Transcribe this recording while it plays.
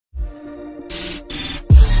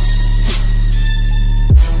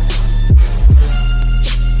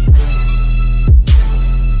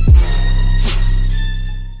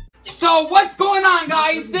What's going on,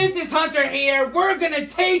 guys? This is Hunter here. We're gonna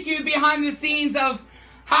take you behind the scenes of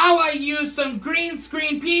how I use some green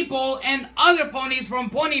screen people and other ponies from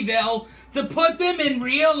Ponyville to put them in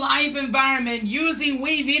real life environment using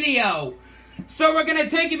WeVideo. So we're gonna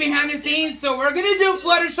take you behind the scenes. So we're gonna do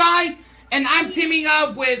Fluttershy, and I'm teaming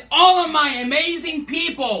up with all of my amazing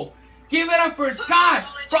people. Give it up for Scott,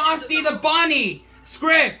 Frosty the Bunny,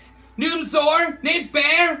 Script, Noobzor, Nick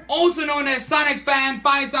Bear, also known as Sonic Fan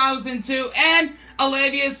 5002, and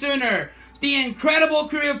Olivia Sooner, the incredible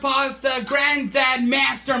creepypasta granddad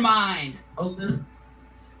mastermind.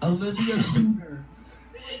 Olivia Sooner.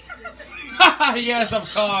 Yes, of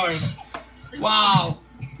course. Wow.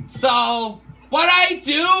 So, what I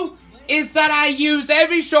do is that I use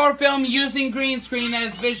every short film using green screen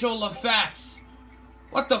as visual effects.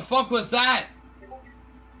 What the fuck was that?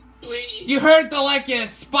 You heard like a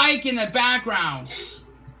spike in the background.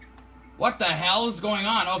 What the hell is going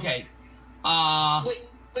on? Okay. Wait a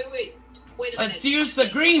minute. Let's use the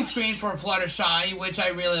green screen for Fluttershy, which I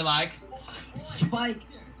really like. Spike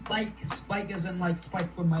as in like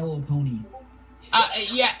Spike from My Little Pony.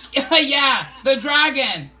 Yeah, yeah, the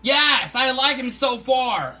dragon. Yes, I like him so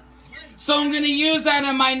far. So I'm gonna use that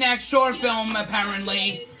in my next short film,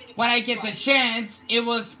 apparently. When I get the chance, it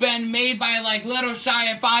was been made by like Little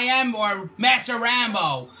Shy If I Am or Master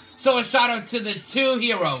Rambo. So a shout out to the two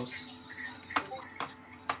heroes.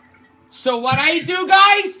 So what I do,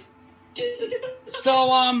 guys?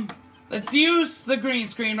 So let's use the green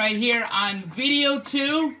screen right here on video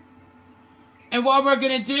 2. And what we're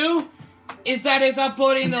gonna do is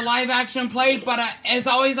uploading the live action plate. But as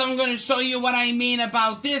always, I'm gonna show you what I mean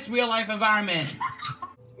about this real life environment.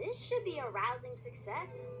 This should be a rousing success.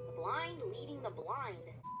 The blind leading the blind.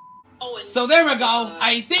 Oh, So there we go.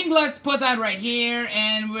 I think let's put that right here,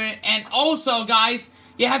 and also, guys,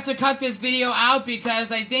 you have to cut this video out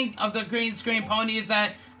because I think of the green screen pony is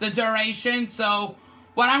at the duration. So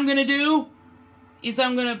what I'm gonna do is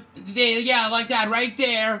yeah, like that right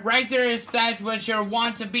there is that what you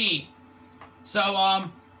want to be. So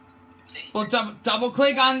we'll double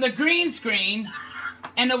click on the green screen,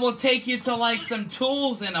 and it will take you to like some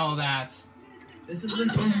tools and all that. This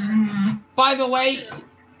isn't. By the way,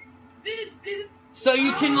 so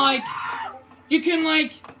you can like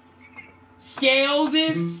scale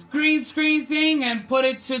this green screen thing and put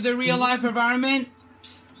it to the real life environment,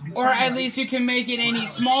 or at least you can make it any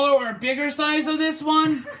smaller or bigger size of this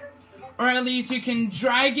one, or at least you can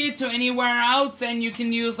drag it to anywhere else, and you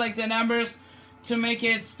can use like the numbers to make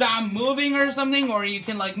it stop moving or something, or you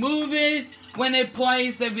can like move it when it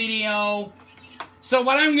plays the video. So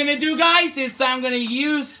what I'm gonna do, guys, is that I'm gonna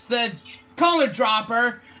use the color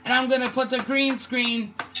dropper, and I'm gonna put the green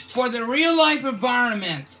screen for the real life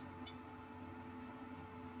environment.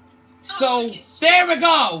 So there we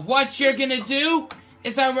go. What you're gonna do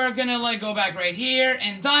is that we're gonna like go back right here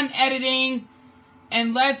and done editing,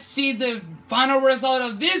 and let's see the final result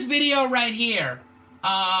of this video right here.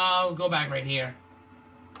 I'll go back right here.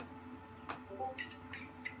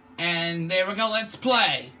 And there we go, let's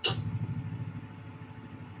play.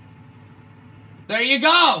 There you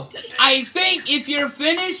go. I think if you're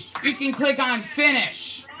finished, you can click on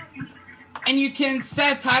finish. And you can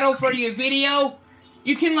set title for your video.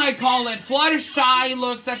 You can like call it Fluttershy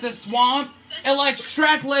looks at the swamp. And like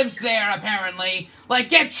Shrek lives there apparently. Like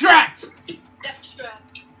get Shrek'd.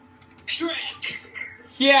 Shrek.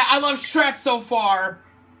 Yeah, I love Shrek so far.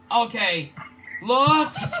 Okay.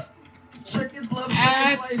 Looks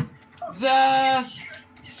at the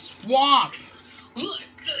swamp.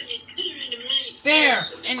 There.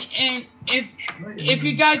 And if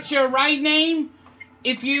you got your right name,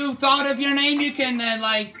 if you thought of your name, you can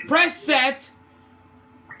like press set.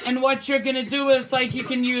 And what you're gonna do is like you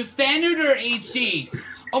can use standard or HD.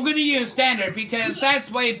 I'm gonna use standard because that's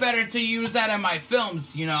way better to use that in my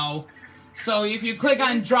films, you know. So if you click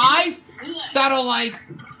on drive, that'll like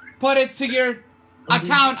put it to your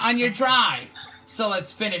account on your drive. So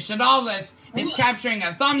let's finish it all. It's capturing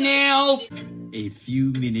a thumbnail. A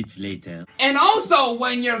few minutes later. And also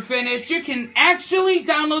when you're finished, you can actually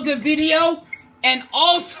download the video. And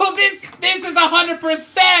also this is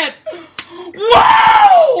 100%.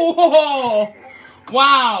 Wow!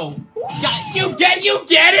 Wow. You get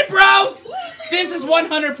it, bros? This is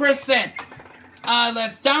 100%.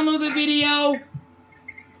 Let's download the video,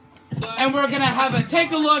 and we're gonna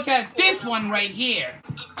take a look at this one right here.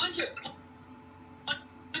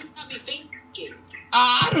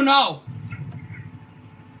 I don't know.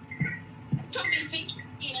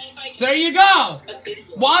 There you go.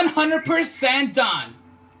 100% done.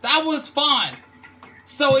 That was fun.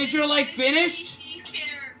 So if you're like finished,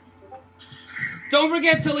 don't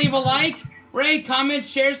forget to leave a like, rate, comment,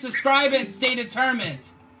 share, subscribe, and stay determined.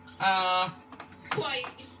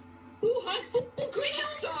 Twice. Ooh,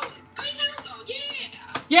 greenhouse on! Greenhouse on,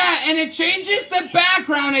 yeah! Yeah, and it changes the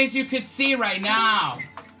background as you could see right now.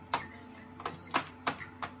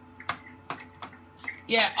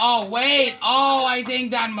 Yeah, oh, wait. Oh, I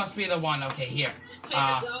think that must be the one. Okay, here. Zone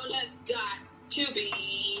has got to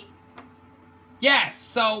be. Yes,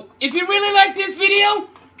 so if you really like this video,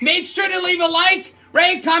 make sure to leave a like,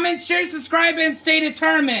 rate, comment, share, subscribe, and stay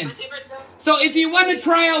determined. My favorite zone. So if you want to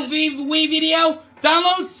try out WeVideo,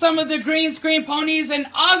 download some of the green screen ponies and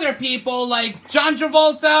other people like John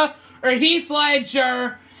Travolta or Heath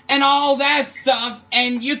Ledger and all that stuff,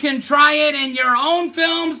 and you can try it in your own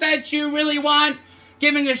films that you really want.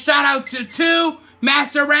 Giving a shout out to 2,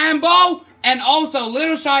 Master Rambo, and also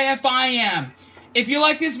Little Shy FIM. If you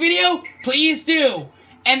like this video, please do.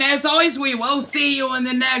 And as always, we will see you in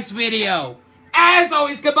the next video. As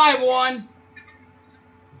always, goodbye, everyone.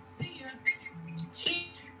 See ya.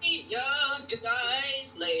 See ya,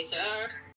 guys, later.